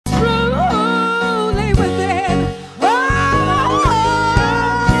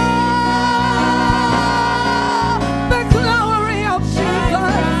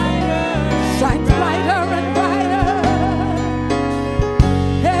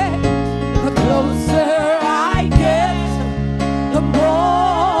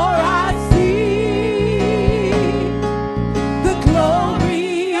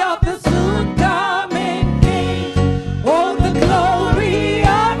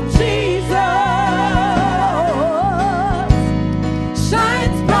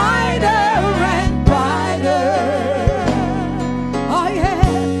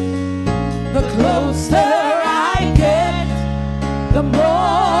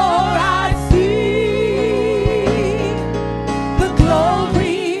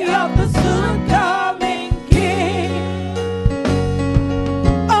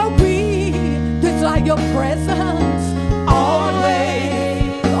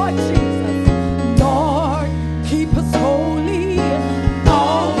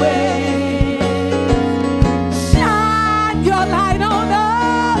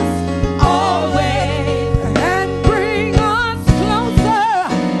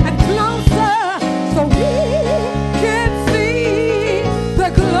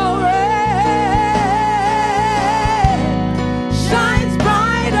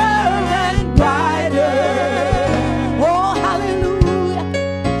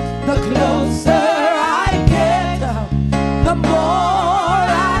closer I get, the more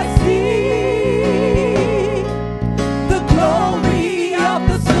I see the glory of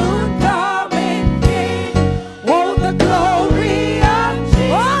the soon coming King. Oh, the glory of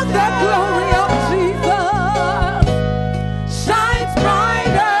Jesus. Oh, the glory of Jesus shines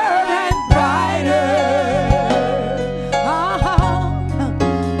brighter and brighter.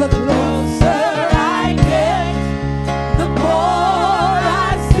 The closer I get, the more I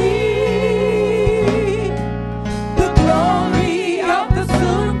see the glory of the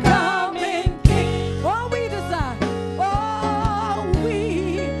soon coming King. Oh, we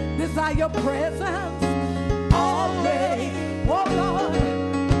desire your presence always. Oh,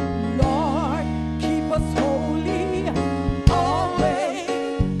 Lord, keep us holy always.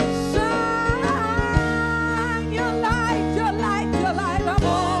 Shine your light, your light, your light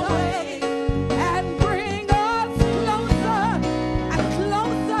upon us, and bring us closer and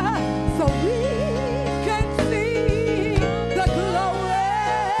closer so we can see the glory.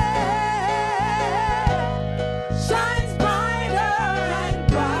 Shines brighter and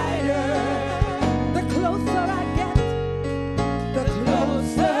brighter. The closer I get, the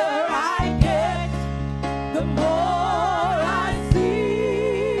closer I get, the more I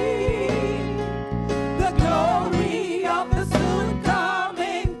see the glory of the soon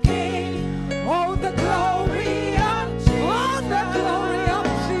coming King. Oh, the glory of Jesus. Oh, the glory of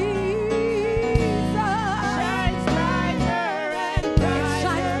Jesus shines brighter and brighter. It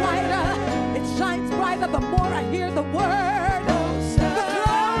shines brighter. It shines brighter the more I hear the word. The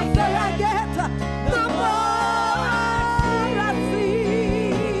closer I get, the more I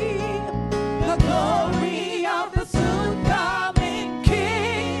see the glory of the soon coming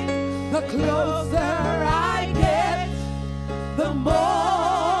King. The closer I get, the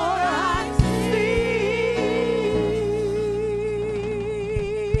more I see.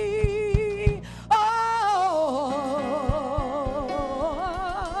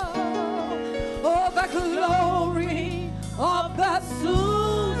 Oh, the glory of the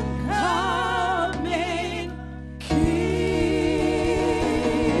soon coming King.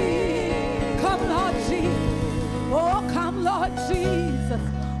 Come, Lord Jesus. Oh, come, Lord Jesus.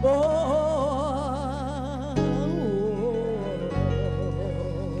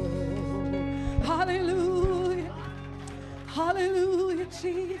 Hallelujah. Hallelujah,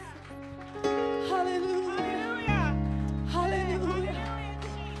 Jesus. Hallelujah. Hallelujah.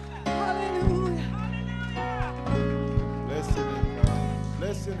 Hallelujah. Bless your name, God.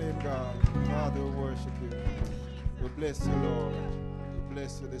 Bless your name, God. Father, we worship you. We bless you, Lord. We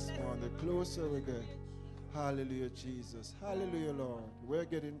bless you this morning. The closer we get. Hallelujah, Jesus. Hallelujah, Lord. We're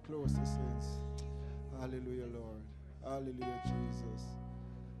getting closer, saints. Hallelujah, Lord. Hallelujah, Jesus.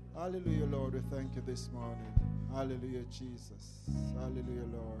 Hallelujah, Lord. We thank you this morning. Hallelujah, Jesus. Hallelujah,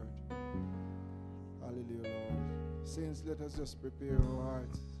 Lord. Hallelujah, Lord. Saints, let us just prepare our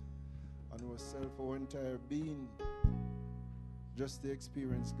hearts and ourselves, our entire being, just to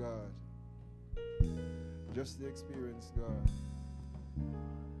experience God. Just to experience God.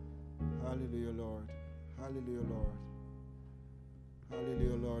 Hallelujah, Lord. Hallelujah, Lord.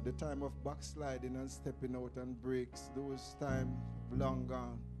 Hallelujah, Lord. The time of backsliding and stepping out and breaks, those times long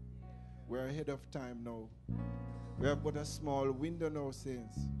gone. We're ahead of time now. We have but a small window now,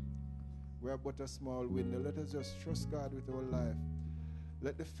 saints. We have but a small window. Let us just trust God with our life.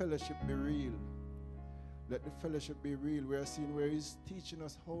 Let the fellowship be real. Let the fellowship be real. We are seeing where He's teaching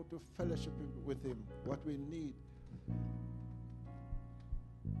us how to fellowship with Him, what we need.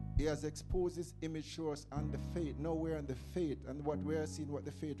 He has exposed His image to us and the faith. Now we're in the faith, and what we are seeing, what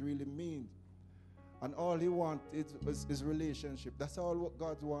the faith really means. And all He wants is relationship. That's all what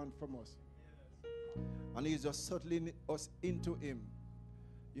God wants from us. And He's just settling us into Him.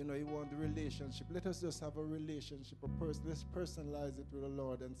 You know, He wants the relationship. Let us just have a relationship, let's personalize it with the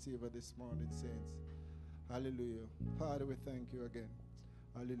Lord and Savior this morning, saints. Hallelujah. Father, we thank you again.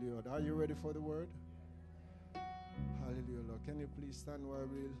 Hallelujah. Are you ready for the word? Hallelujah, Lord. Can you please stand while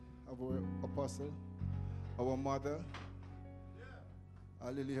we have our apostle, our mother?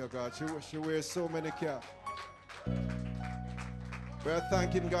 Hallelujah, God. She wears so many caps. We are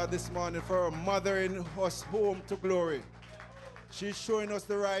thanking God this morning for our mothering us home to glory. She's showing us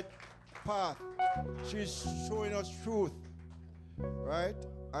the right path. She's showing us truth. Right?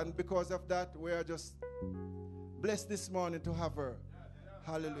 And because of that, we are just blessed this morning to have her.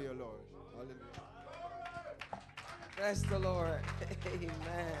 Hallelujah, Lord. Hallelujah. Bless the Lord.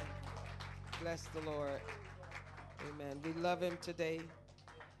 Amen. Bless the Lord. Amen. We love Him today.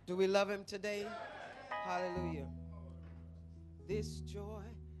 Do we love Him today? Hallelujah. This joy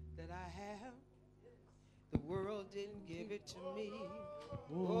that I have, the world didn't give it to me.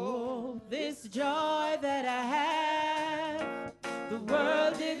 Oh, This joy that I have, the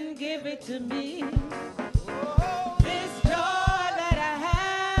world didn't give it to me. This joy that I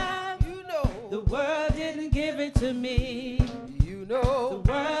have, You know. the world didn't give it to me. You know.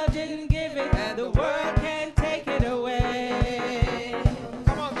 The world didn't give it, and the world can't take it away.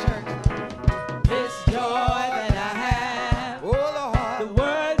 Come on, church. This joy that I have, Oh, Lord. the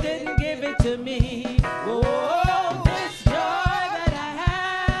world didn't give it to me. Oh, this joy that I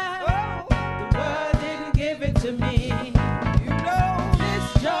have, the world didn't give it to me. You know.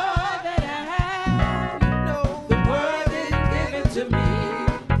 This joy that I have, You know. the world didn't give it to me.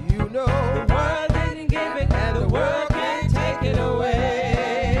 You know. The world didn't give it, and the world can't take it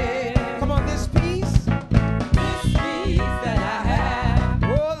away. Come on, this peace. This peace that I have,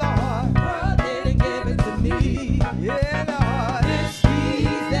 Oh, Lord. the world didn't give it to me. Yeah, Lord. This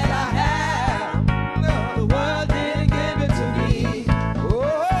peace that I have, the world didn't give it to me.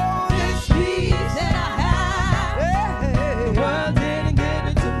 Oh, This peace that I have,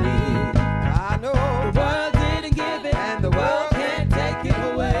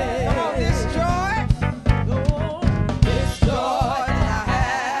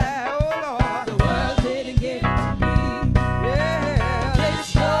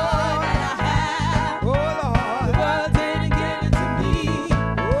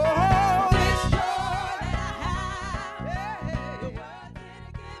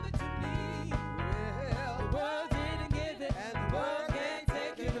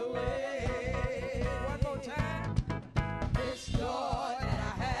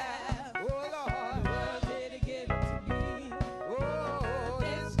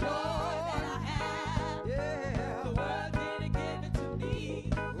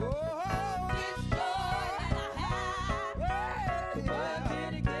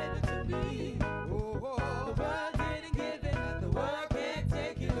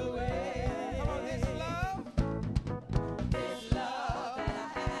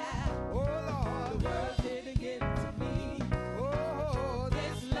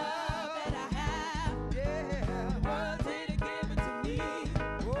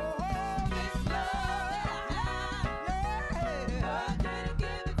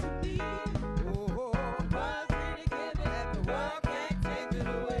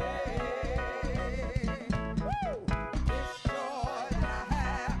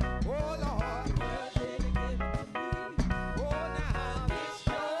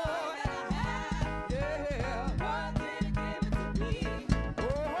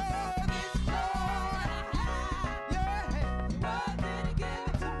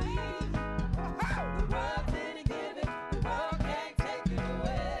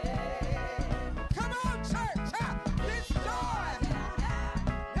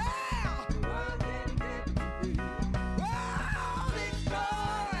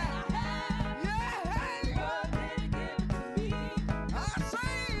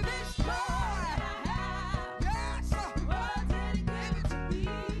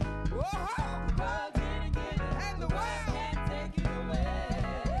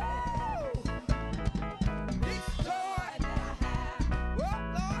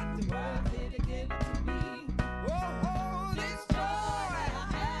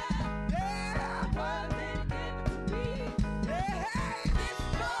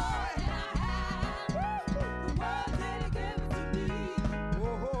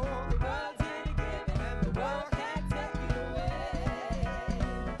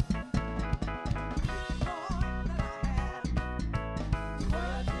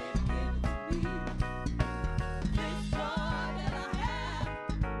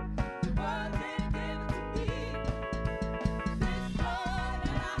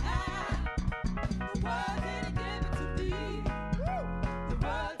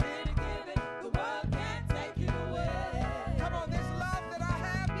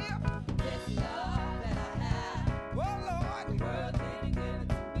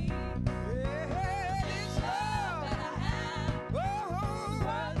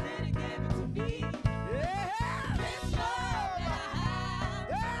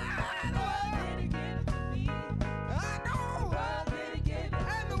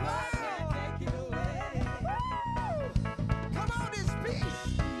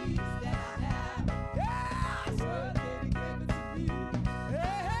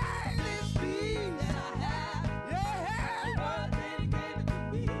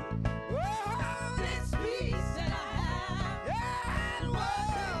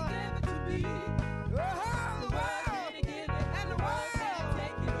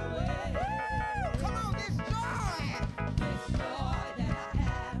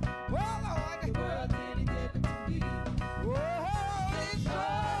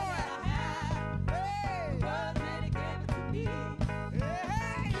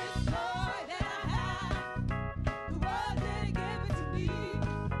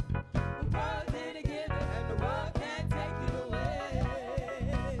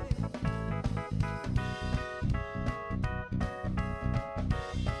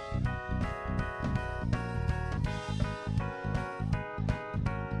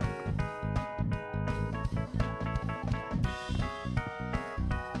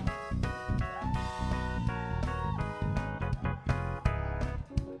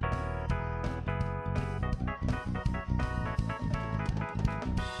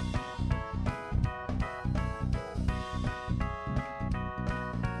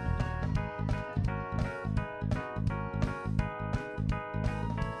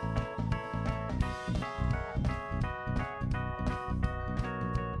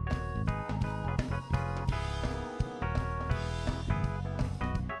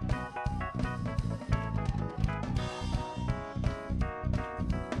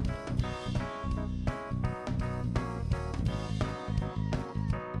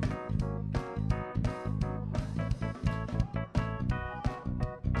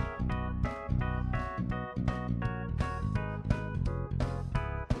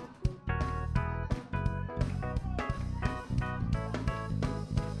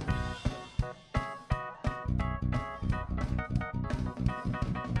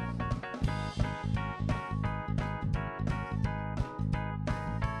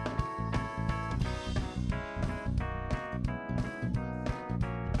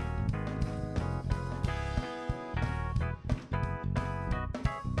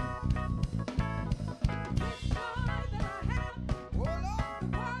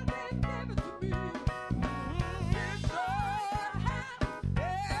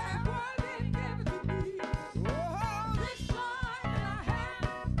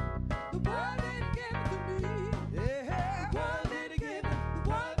 world didn't give it to me. Yeah. The world didn't give it. The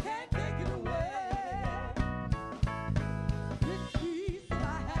world can't take it away. This peace that I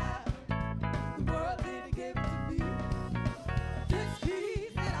have, the world didn't give it to me. This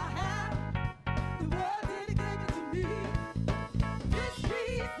peace that I have, the world didn't give it to me. This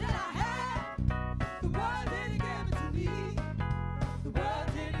peace that I have, the world didn't give it to me. The world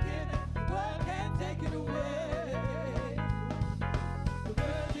didn't give it. The world can't take it away. The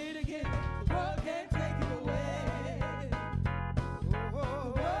world didn't give it. The world can't take it away. The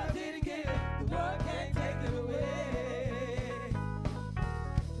world didn't give it. The world can't take it away.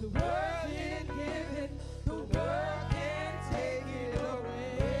 The world didn't give it. The world can't take it away.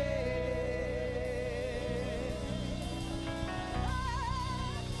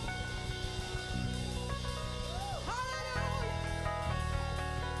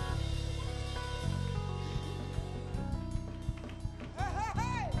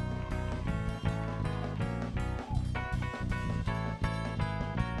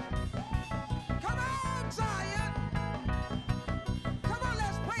 Come on, Zion. Come on,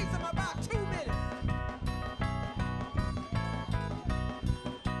 let's praise him about 2 minutes.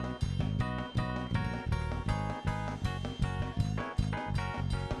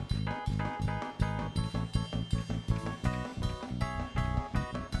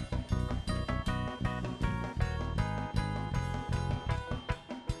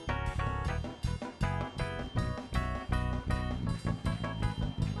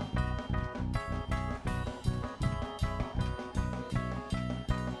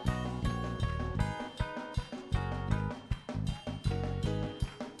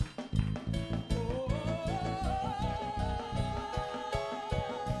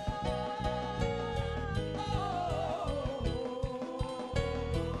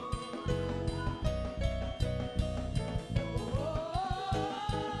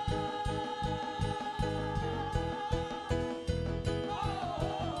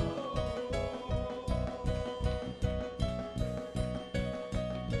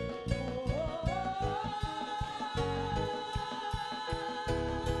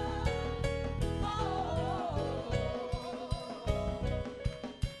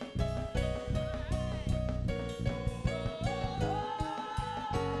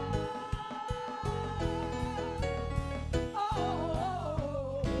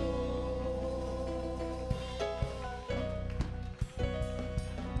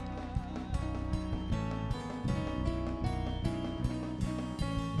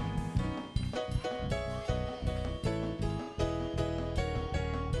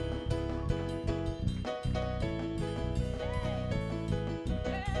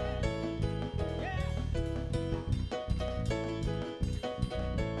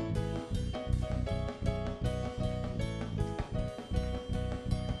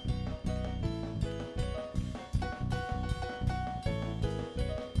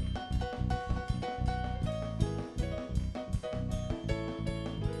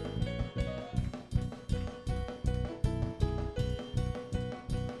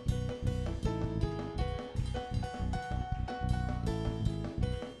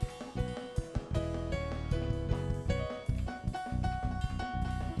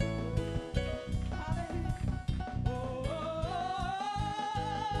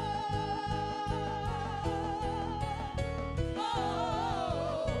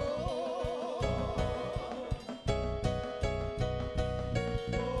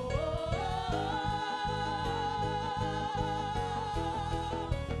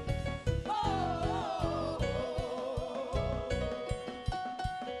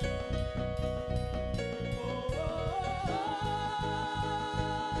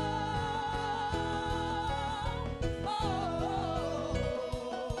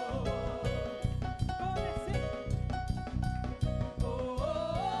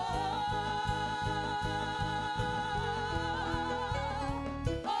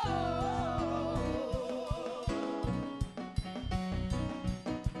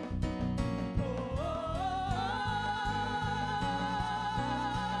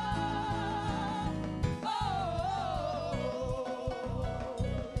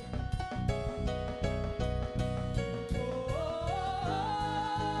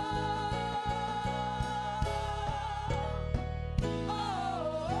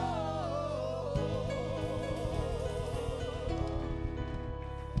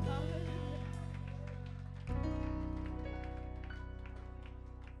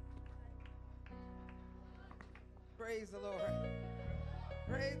 Praise the Lord.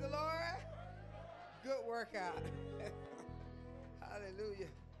 Praise the Lord. Good workout. Hallelujah.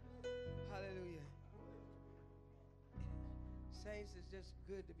 Hallelujah. Saints, it's just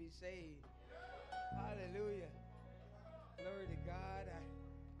good to be saved. Hallelujah. Glory to God.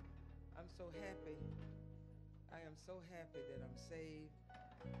 I'm so happy. I am so happy that I'm saved.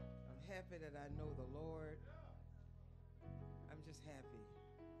 I'm happy that I know the Lord. I'm just happy.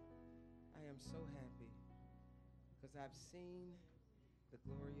 I am so happy because I've seen the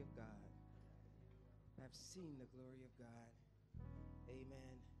glory of God. I've seen the glory of God.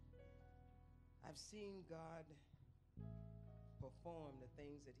 Amen. I've seen God perform the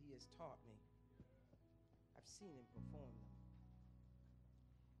things that he has taught me. I've seen him perform them.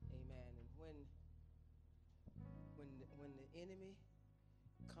 Amen. And when the enemy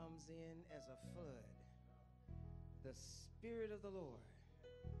comes in as a flood, the Spirit of the Lord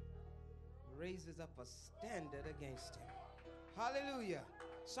raises up a standard against him. Hallelujah.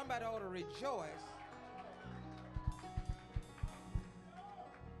 Somebody ought to rejoice.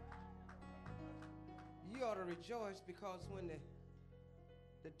 You ought to rejoice because when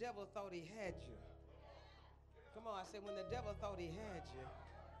the devil thought he had you. Come on, I said when the devil thought he had you.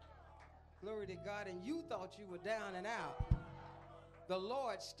 Glory to God, and you thought you were down and out. The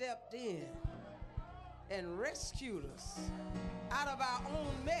Lord stepped in and rescued us out of our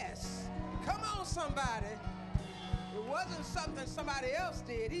own mess. Come on, somebody. It wasn't something somebody else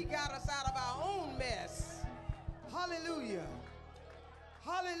did. He got us out of our own mess. Hallelujah.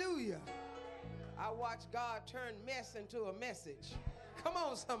 Hallelujah. I watched God turn mess into a message. Come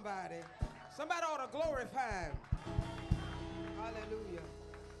on, somebody. Somebody ought to glorify him. Hallelujah.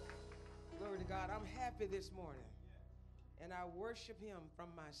 Glory to God. I'm happy this morning. And I worship him from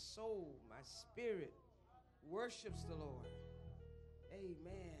my soul. My spirit worships the Lord.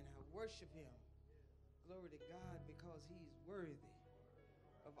 Amen. I worship him. Glory to God because he's worthy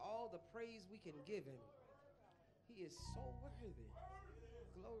of all the praise we can give him. He is so worthy.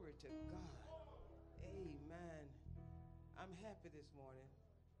 Glory to God. Amen. I'm happy this morning.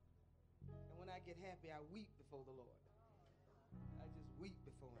 And when I get happy, I weep before the Lord. I just weep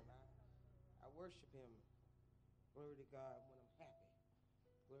before him. I worship him. Glory to God when I'm happy.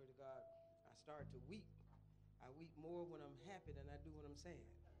 Glory to God. I start to weep. I weep more when I'm happy than I do when I'm sad.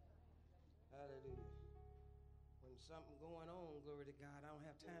 Hallelujah. When something going on, glory to God, I don't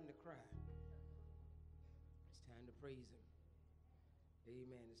have time to cry. It's time to praise him.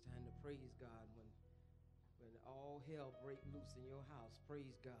 Amen. It's time to praise God when all hell break loose in your house.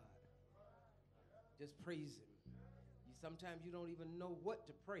 Praise God. Just praise him. Sometimes you don't even know what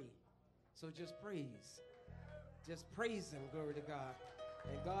to pray. So just praise. Just praise him, glory to God.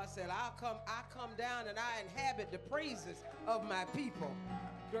 And God said, I come down and I inhabit the praises of my people.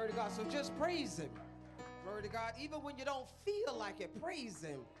 Glory to God. So just praise him. Glory to God. Even when you don't feel like it, praise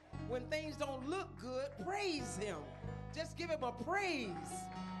him. When things don't look good, praise him. Just give him a praise.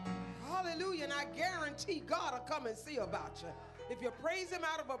 Hallelujah. And I guarantee God will come and see about you. If you praise him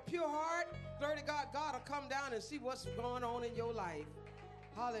out of a pure heart, glory to God, God will come down and see what's going on in your life.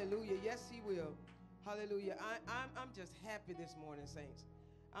 Hallelujah. Yes, he will. Hallelujah. I'm just happy this morning, saints.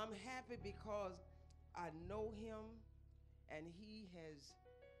 I'm happy because I know him and he has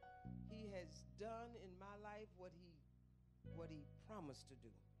done in my life what he promised to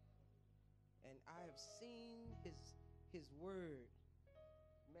do. And I have seen his word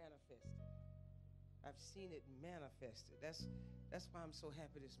manifested. I've seen it manifested. That's why I'm so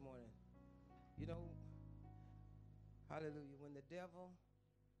happy this morning. You know, hallelujah, when the devil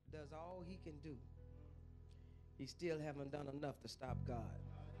does all he can do, he still haven't done enough to stop God.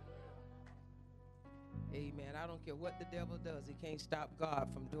 Amen. I don't care what the devil does. He can't stop God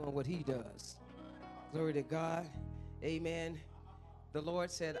from doing what he does. Glory to God. Amen. The Lord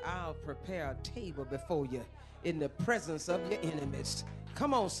said, I'll prepare a table before you in the presence of your enemies.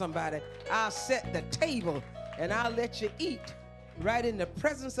 Come on, somebody. I'll set the table and I'll let you eat right in the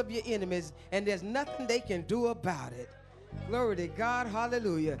presence of your enemies, and there's nothing they can do about it. Glory to God.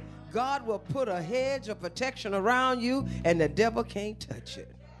 Hallelujah. God will put a hedge of protection around you and the devil can't touch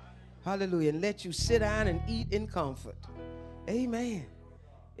it. Hallelujah. And let you sit down and eat in comfort. Amen.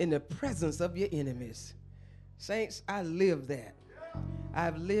 In the presence of your enemies. Saints, I live that.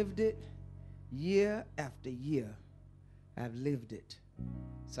 I've lived it year after year. I've lived it.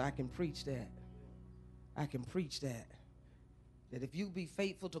 So I can preach that. I can preach that. That if you be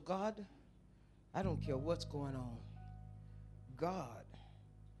faithful to God, I don't care what's going on. God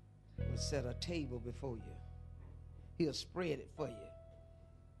will set a table before you. He'll spread it for you.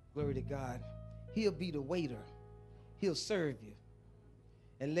 Glory to God. He'll be the waiter. He'll serve you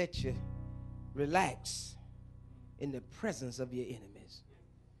and let you relax in the presence of your enemies.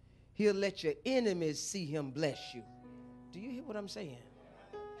 He'll let your enemies see him bless you. Do you hear what I'm saying?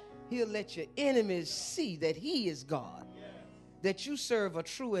 He'll let your enemies see that he is God. that you serve a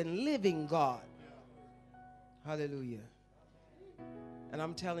true and living God. Hallelujah. And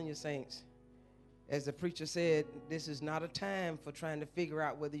I'm telling you, saints, as the preacher said, this is not a time for trying to figure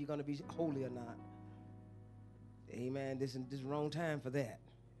out whether you're going to be holy or not. Amen. This is the wrong time for that.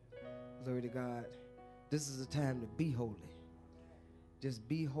 Glory to God. This is a time to be holy. Just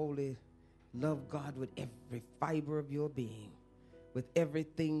be holy. Love God with every fiber of your being, with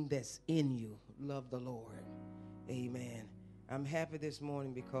everything that's in you. Love the Lord. Amen. I'm happy this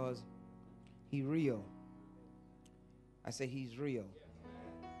morning because He's real. I say He's real.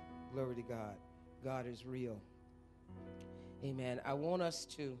 Glory to God. God is real. Amen. I want us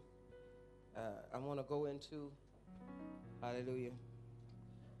to, I want to go into, hallelujah,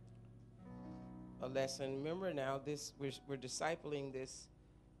 a lesson. Remember now, we're discipling this,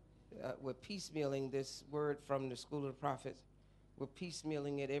 we're piecemealing this word from the School of the Prophets. We're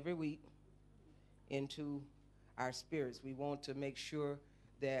piecemealing it every week into our spirits. We want to make sure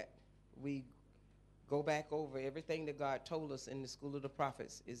that we go back over everything that God told us in the School of the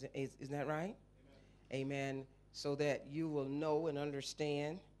Prophets. Isn't that right? Amen. So that you will know and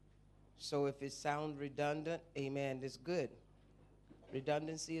understand. So if it sounds redundant, amen, it's good.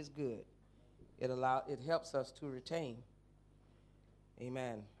 Redundancy is good. It helps us to retain.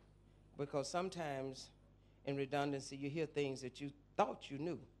 Amen. Because sometimes in redundancy you hear things that you thought you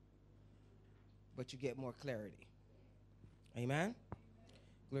knew, but you get more clarity. Amen.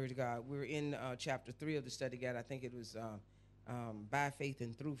 Glory to God. We're in chapter 3 of the study guide. I think it was by faith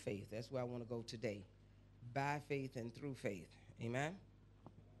and through faith. That's where I want to go today. By faith and through faith. Amen.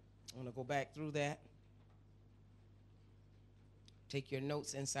 I want to go back through that. Take your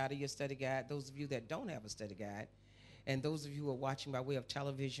notes inside of your study guide. Those of you that don't have a study guide, and those of you who are watching by way of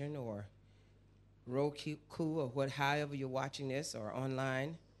television or Roku or however you're watching this, or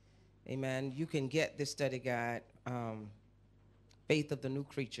online, amen, you can get this study guide, Faith of the New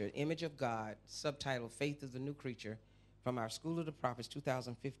Creature, Image of God, subtitle Faith of the New Creature, from our School of the Prophets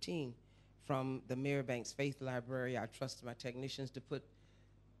 2015, from the Marybanks Faith Library. I trust my technicians to put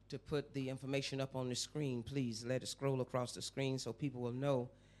the information up on the screen. Please let it scroll across the screen so people will know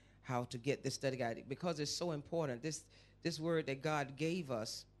how to get this study guide, because it's so important. This word that God gave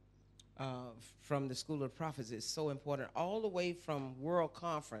us from the School of the Prophets is so important, all the way from World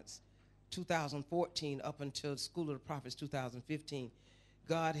Conference 2014 up until School of the Prophets 2015.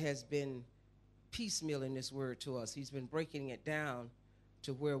 God has been piecemealing this word to us. He's been breaking it down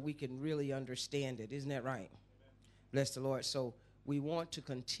to where we can really understand it. Isn't that right? Amen. Bless the Lord. So we want to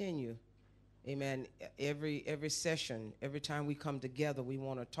continue, amen, every session, every time we come together, we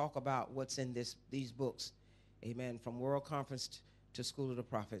want to talk about what's in these books. Amen. From World Conference to School of the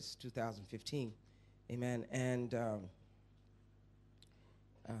Prophets 2015. Amen. And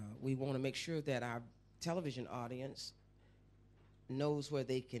we want to make sure that our television audience knows where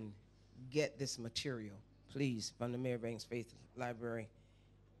they can get this material. Please, from the Marybanks Faith Library,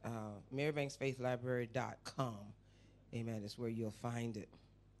 MarybanksFaithLibrary.com. Amen. That's where you'll find it.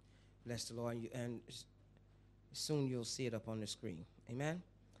 Bless the Lord. And soon you'll see it up on the screen. Amen.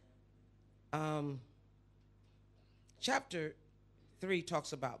 Chapter 3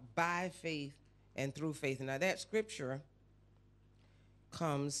 talks about by faith and through faith. Now that scripture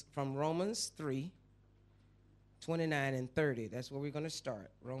comes from Romans 3, 29 and 30. That's where we're going to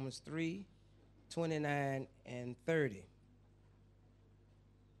start. Romans 3, 29 and 30.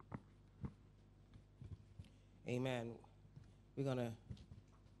 Amen. We're going to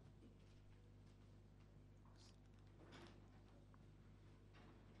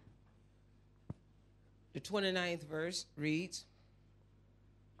the 29th verse reads,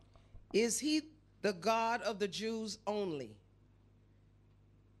 "Is he the God of the Jews only?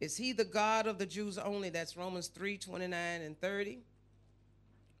 Is he the God of the Jews only?" That's Romans 3, 29 and 30.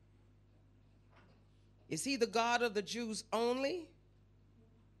 Is he the God of the Jews only?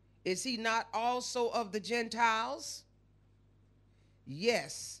 Is he not also of the Gentiles?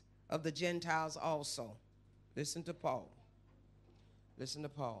 Yes, of the Gentiles also. Listen to Paul. Listen to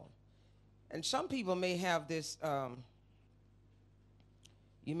Paul. And some people may have this,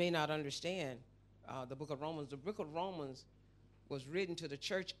 you may not understand the book of Romans. The book of Romans was written to the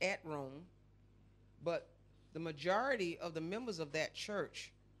church at Rome, but the majority of the members of that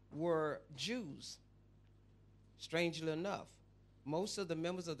church were Jews. Strangely enough, most of the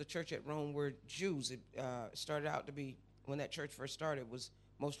members of the church at Rome were Jews. It started out to be, when that church first started, was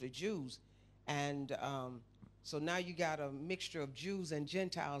mostly Jews. And so now you got a mixture of Jews and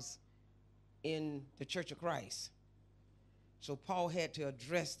Gentiles in the Church of Christ. So Paul had to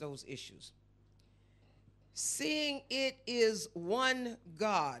address those issues. Seeing it is one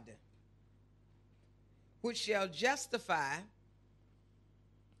God, which shall justify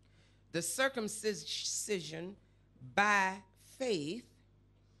the circumcision by faith,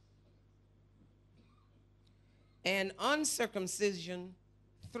 and uncircumcision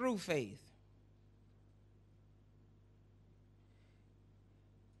through faith.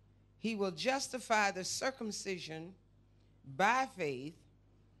 He will justify the circumcision by faith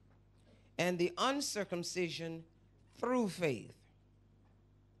and the uncircumcision through faith.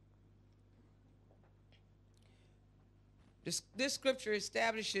 This scripture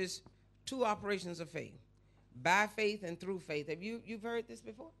establishes two operations of faith, by faith and through faith. You've heard this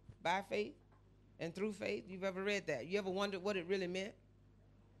before? By faith and through faith? You've ever read that? You ever wondered what it really meant?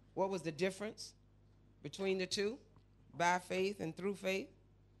 What was the difference between the two? By faith and through faith?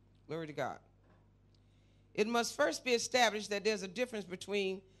 Glory to God. It must first be established that there's a difference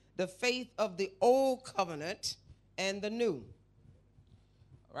between the faith of the old covenant and the new.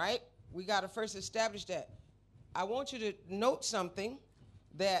 All right? We got to first establish that. I want you to note something,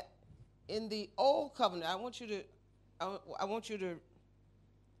 that in the old covenant, I want you to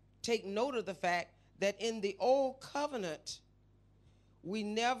take note of the fact that in the old covenant, we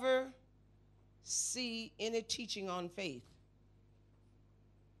never see any teaching on faith.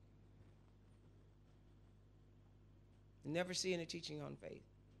 Never see any teaching on faith.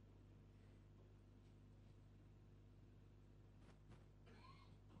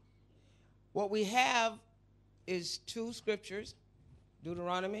 What we have is two scriptures,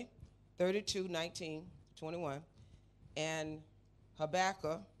 Deuteronomy 32, 19, 21, and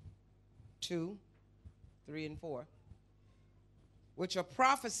Habakkuk 2, 3, and 4, which are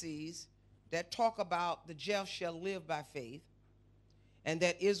prophecies that talk about the just shall live by faith, and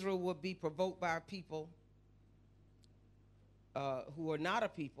that Israel will be provoked by a people who are not a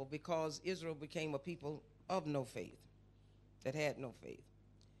people, because Israel became a people of no faith, that had no faith.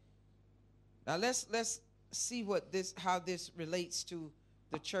 Now let's see how this relates to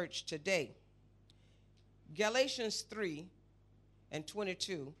the church today. Galatians 3 and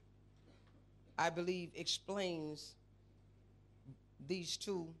 22, I believe, explains these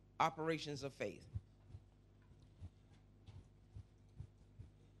two operations of faith.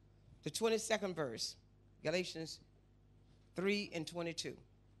 The 22nd verse, Galatians 3 and 22. Can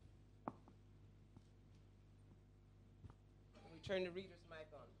we turn the reader's mic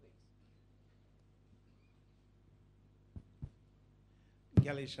on, please?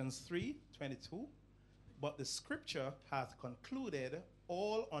 Galatians 3:22. But the scripture hath concluded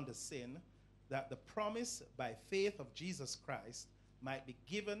all under sin, that the promise by faith of Jesus Christ might be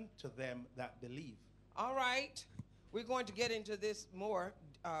given to them that believe. All right. We're going to get into this more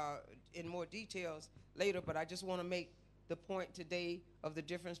in more details later, but I just want to make the point today of the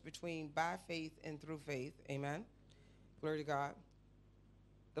difference between by faith and through faith. Amen. Glory to God.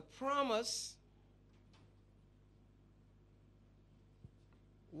 The promise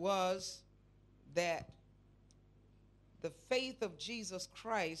was that the faith of Jesus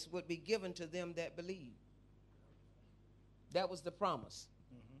Christ would be given to them that believe. That was the promise.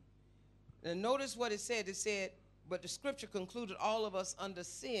 Mm-hmm. And notice what it said. It said, but the scripture concluded all of us under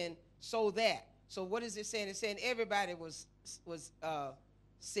sin, so that. So what is it saying? It's saying everybody was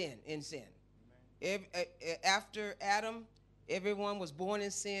in sin. After Adam, everyone was born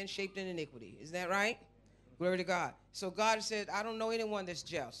in sin, shaped in iniquity. Isn't that right? Glory to God. So God said, I don't know anyone that's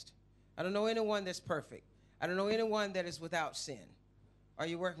just. I don't know anyone that's perfect. I don't know anyone that is without sin. Are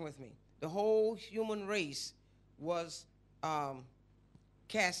you working with me? The whole human race was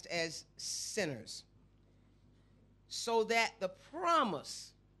cast as sinners. So that the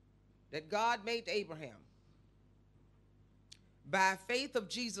promise that God made to Abraham by faith of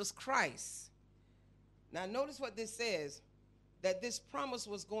Jesus Christ. Now notice what this says, that this promise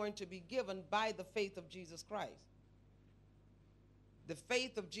was going to be given by the faith of Jesus Christ. The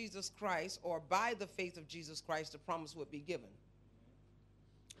faith of Jesus Christ, or by the faith of Jesus Christ, the promise would be given.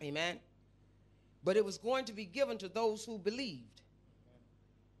 Amen. But it was going to be given to those who believed.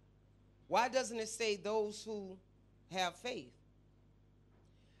 Why doesn't it say those who have faith?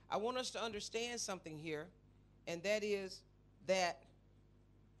 I want us to understand something here, and that is that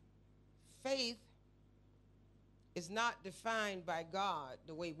faith is not defined by God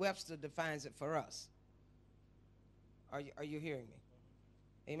the way Webster defines it for us. Are you hearing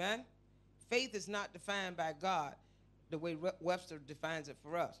me? Amen? Faith is not defined by God the way Webster defines it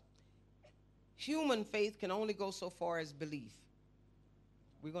for us. Human faith can only go so far as belief.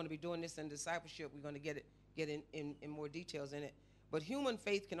 We're going to be doing this in discipleship. We're going to get in more details in it. But human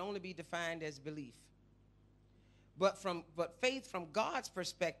faith can only be defined as belief. But faith from God's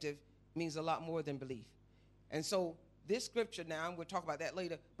perspective means a lot more than belief. And so this scripture now, and we'll talk about that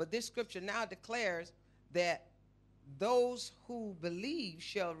later, but this scripture now declares that those who believe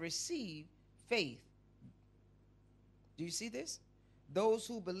shall receive faith. Do you see this? Those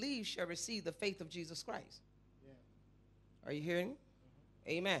who believe shall receive the faith of Jesus Christ. Yeah. Are you hearing?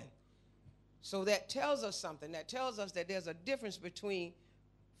 Mm-hmm. Amen. So that tells us something. That tells us that there's a difference between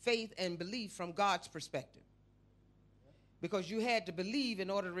faith and belief from God's perspective. Because you had to believe in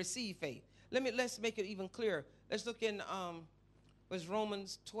order to receive faith. Let's make it even clearer. Let's look in was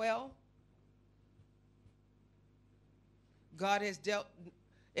Romans 12. God has dealt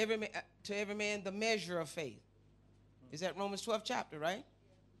to every man the measure of faith. Is that Romans 12 chapter, right?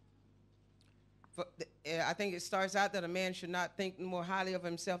 I think it starts out that a man should not think more highly of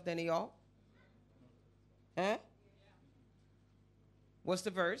himself than he ought. Huh? What's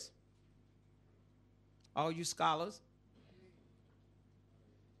the verse? All you scholars.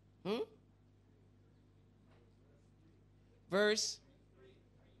 Verse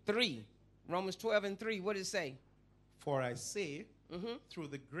 3. Romans 12 and 3. What does it say? For I say, through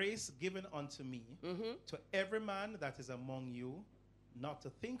the grace given unto me, to every man that is among you, not to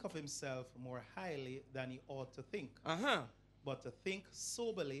think of himself more highly than he ought to think, but to think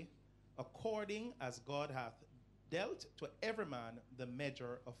soberly, according as God hath dealt to every man the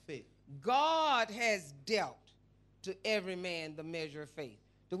measure of faith. God has dealt to every man the measure of faith.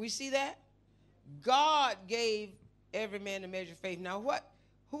 Do we see that? God gave every man the measure of faith. Now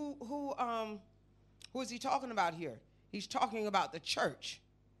who is he talking about here? He's talking about the church.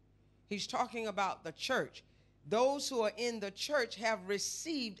 He's talking about the church. Those who are in the church have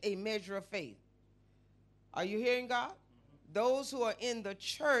received a measure of faith. Are you hearing God? Those who are in the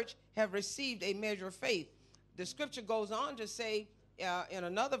church have received a measure of faith. The scripture goes on to say in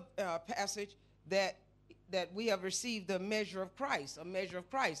another passage that we have received the measure of Christ, a measure of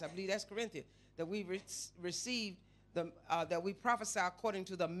Christ. I believe that's Corinthians, that we received that we prophesy according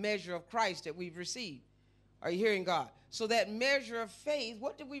to the measure of Christ that we've received. Are you hearing God? So that measure of faith,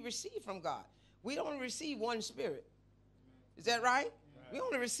 what did we receive from God? We don't receive one spirit. Is that right? We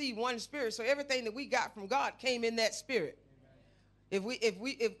only receive one spirit. So everything that we got from God came in that spirit.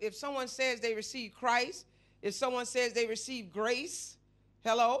 If someone says they receive Christ, if someone says they receive grace,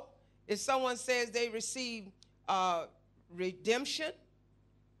 hello? If someone says they receive redemption,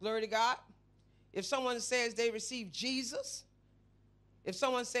 glory to God. If someone says they receive Jesus, if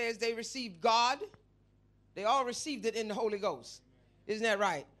someone says they receive God, they all received it in the Holy Ghost. Isn't that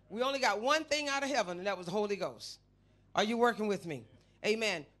right? We only got one thing out of heaven, and that was the Holy Ghost. Are you working with me?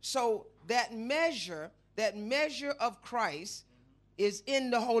 Amen. So that measure of Christ is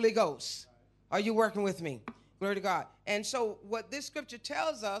in the Holy Ghost. Are you working with me? Glory to God. And so what this scripture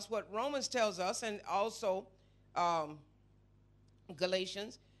tells us, what Romans tells us, and also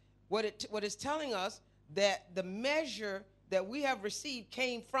Galatians, what it's telling us, that the measure that we have received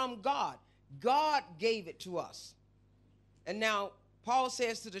came from God. God gave it to us. And now Paul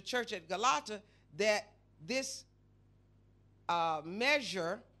says to the church at Galatia that this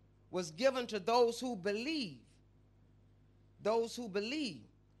measure was given to those who believe. Those who believe.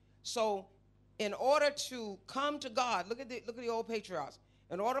 So in order to come to God, look at the old patriarchs.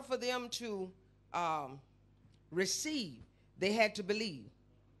 In order for them to receive, they had to believe.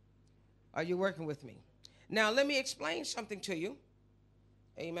 Are you working with me? Now let me explain something to you.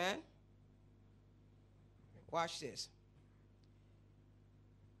 Amen. Watch this.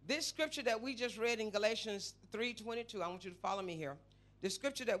 This scripture that we just read in Galatians 3:22, I want you to follow me here. The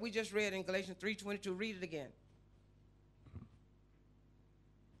scripture that we just read in Galatians 3:22, read it again.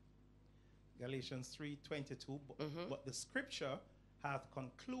 Galatians 3:22, but the scripture hath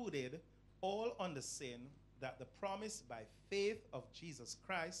concluded all under sin, that the promise by faith of Jesus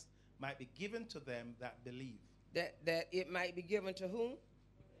Christ might be given to them that believe. That it might be given to whom?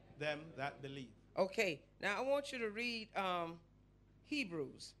 Them that believe. Okay, now I want you to read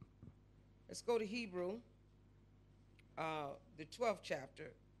Hebrews. Let's go to Hebrew, the 12th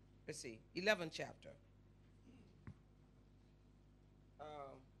chapter. Let's see, 11th chapter.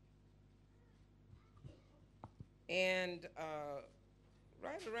 And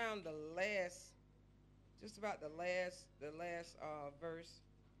right around the last, just about the last verse,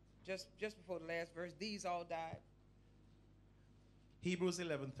 just before the last verse, these all died. Hebrews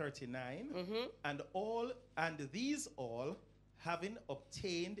 11:39, and these all, having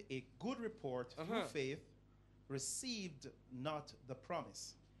obtained a good report through faith, received not the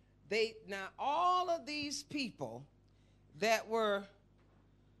promise. Now all of these people that were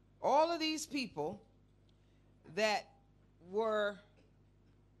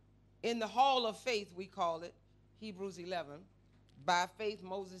in the hall of faith, we call it, Hebrews 11. By faith,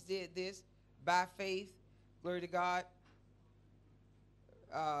 Moses did this. By faith, glory to God,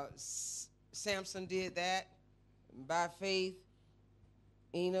 Samson did that. By faith,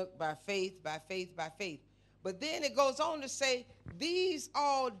 Enoch, by faith, by faith, by faith. But then it goes on to say, these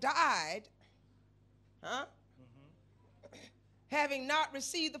all died, having not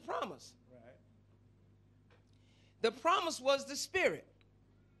received the promise. Right. The promise was the Spirit,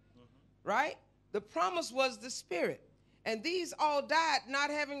 right? The promise was the Spirit. And these all died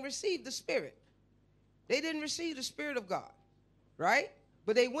not having received the Spirit. They didn't receive the Spirit of God, right?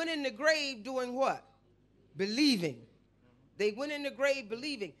 But they went in the grave doing what? Believing. They went in the grave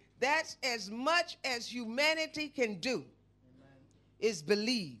believing. That's as much as humanity can do, is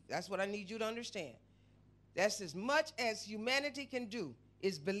believe. That's what I need you to understand. That's as much as humanity can do,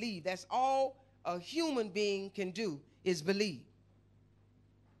 is believe. That's all a human being can do, is believe.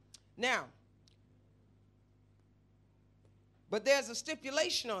 Now, but there's a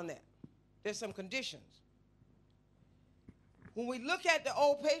stipulation on that. There's some conditions. When we look at the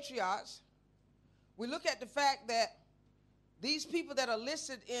old patriarchs, we look at the fact that these people that are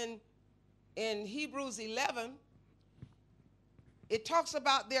listed in Hebrews 11, it talks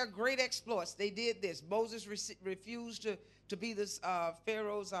about their great exploits. They did this. Moses refused to be this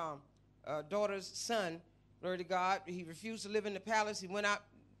Pharaoh's daughter's son. Glory to God. He refused to live in the palace. He went out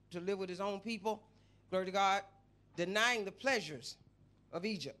to live with his own people. Glory to God. Denying the pleasures of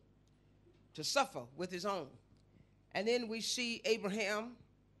Egypt to suffer with his own. And then we see Abraham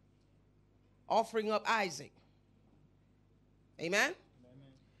offering up Isaac. Amen? Amen?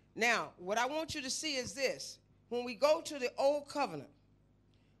 Now, what I want you to see is this. When we go to the Old Covenant,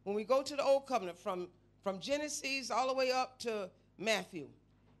 from Genesis all the way up to Matthew,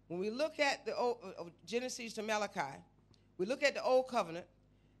 when we look at the Genesis to Malachi, we look at the Old Covenant,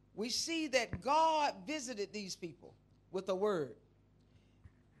 we see that God visited these people with a word.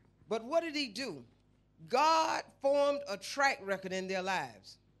 But what did he do? God formed a track record in their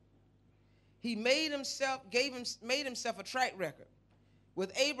lives. He made himself a track record.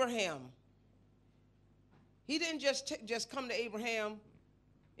 With Abraham, he didn't just come to Abraham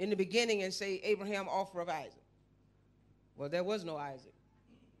in the beginning and say, Abraham, offer of Isaac. Well, there was no Isaac.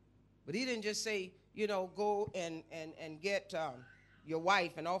 But he didn't just say, go and get your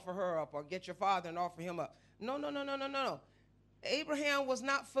wife and offer her up, or get your father and offer him up. No. Abraham was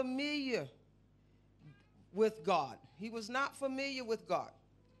not familiar with God. He was not familiar with God.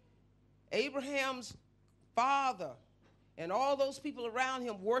 Abraham's father and all those people around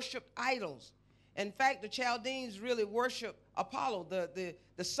him worshiped idols. In fact, the Chaldeans really worshiped Apollo,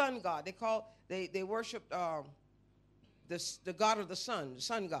 the sun god. They worshiped the god of the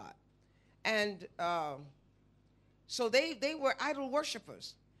sun god. And so they were idol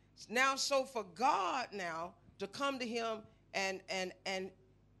worshipers. Now, so for God now to come to him and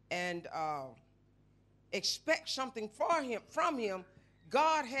expect something from him,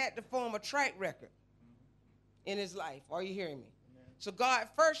 God had to form a track record in his life. Are you hearing me? Amen. So God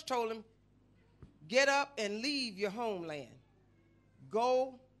first told him, get up and leave your homeland.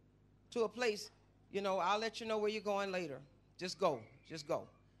 Go to a place, I'll let you know where you're going later. Just go.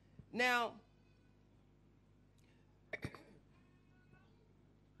 Now,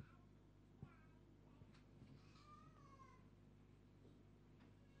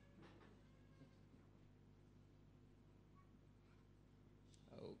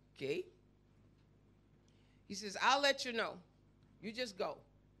 okay. He says, I'll let you know. You just go.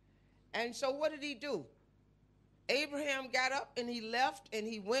 And so what did he do? Abraham got up and he left and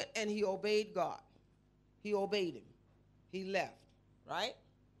he went and he obeyed God. He obeyed him. He left, right?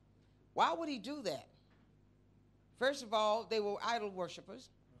 Why would he do that? First of all, they were idol worshipers.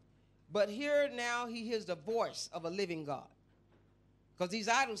 But here now he hears the voice of a living God. Because these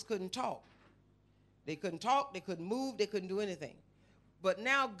idols couldn't talk. They couldn't talk, they couldn't move, they couldn't do anything. But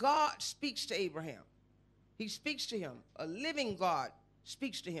now God speaks to Abraham. He speaks to him. A living God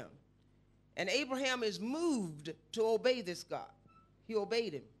speaks to him. And Abraham is moved to obey this God. He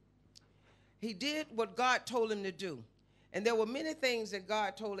obeyed him. He did what God told him to do. And there were many things that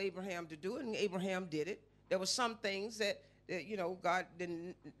God told Abraham to do, and Abraham did it. There were some things that God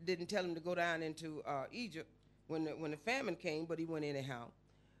didn't tell him to go down into Egypt when the famine came, but he went anyhow.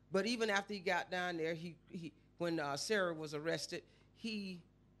 But even after he got down there, when Sarah was arrested, he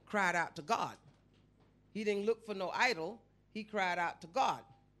cried out to God. He didn't look for no idol. He cried out to God.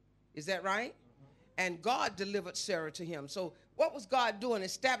 Is that right? And God delivered Sarah to him. So what was God doing?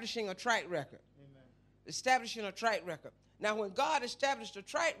 Establishing a track record. Amen. Establishing a track record. Now, when God established a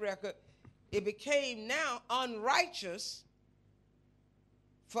track record, it became now unrighteous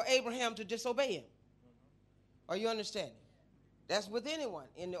for Abraham to disobey him. Are you understanding? That's with anyone.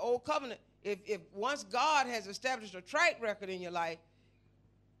 In the Old Covenant, if once God has established a track record in your life,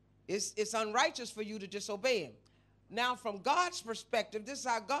 it's unrighteous for you to disobey him. Now, from God's perspective, this is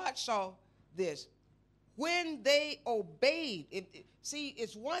how God saw this. When they obeyed, see,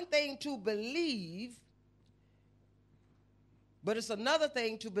 it's one thing to believe, but it's another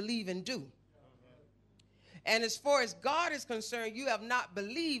thing to believe and do. And as far as God is concerned, you have not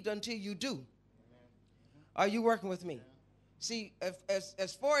believed until you do. Are you working with me? See,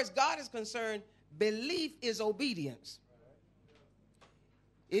 as far as God is concerned, belief is obedience.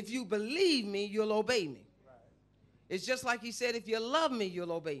 If you believe me, you'll obey me. It's just like he said, if you love me,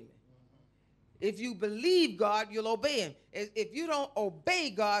 you'll obey me. If you believe God, you'll obey him. If you don't obey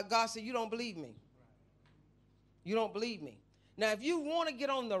God, God said, you don't believe me. You don't believe me. Now, if you want to get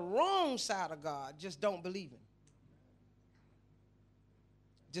on the wrong side of God, just don't believe him.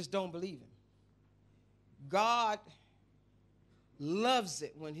 Just don't believe him. God loves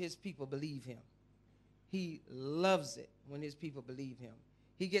it when his people believe him. He loves it when his people believe him.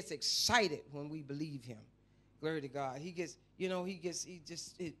 He gets excited when we believe him. Glory to God. He just, you know,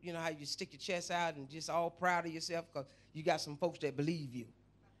 how you stick your chest out and just all proud of yourself because you got some folks that believe you.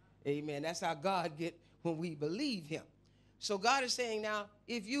 Amen. That's how God get when we believe him. So God is saying now,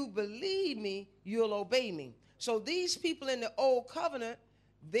 if you believe me, you'll obey me. So these people in the old covenant,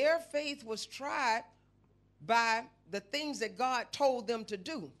 their faith was tried by the things that God told them to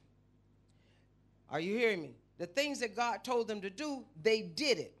do. Are you hearing me? The things that God told them to do, they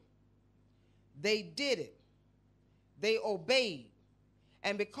did it. They did it. They obeyed.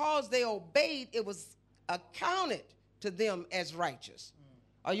 And because they obeyed, it was accounted to them as righteous.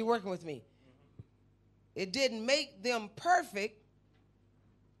 Are you working with me? It didn't make them perfect,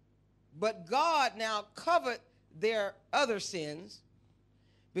 but God now covered their other sins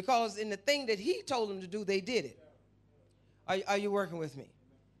because in the thing that he told them to do, they did it. Are you working with me?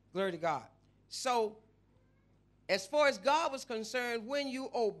 Glory to God. So as far as God was concerned, when you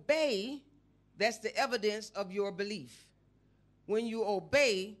obey, that's the evidence of your belief. When you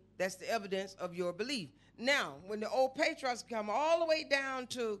obey, that's the evidence of your belief. Now, when the old patriarchs come all the way down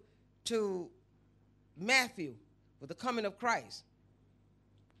to Matthew with the coming of Christ,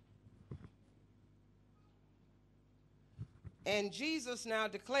 and Jesus now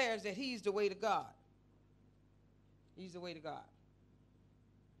declares that he's the way to God. He's the way to God.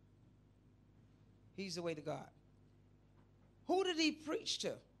 He's the way to God. Who did he preach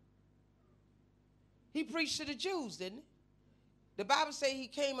to? He preached to the Jews, didn't he? The Bible says he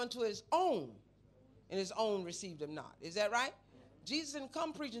came unto his own, and his own received him not. Is that right? Jesus didn't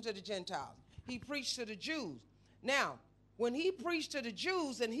come preaching to the Gentiles. He preached to the Jews. Now, when he preached to the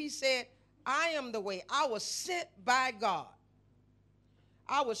Jews and he said, I am the way, I was sent by God.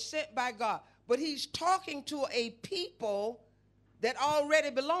 I was sent by God. But he's talking to a people that already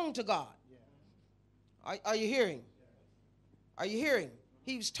belong to God. Are you hearing? Are you hearing?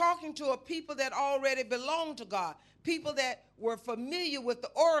 He was talking to a people that already belonged to God, people that were familiar with the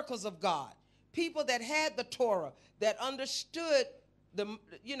oracles of God, people that had the Torah, that understood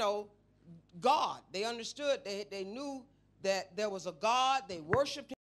God. They understood, they knew that there was a God, they worshiped him.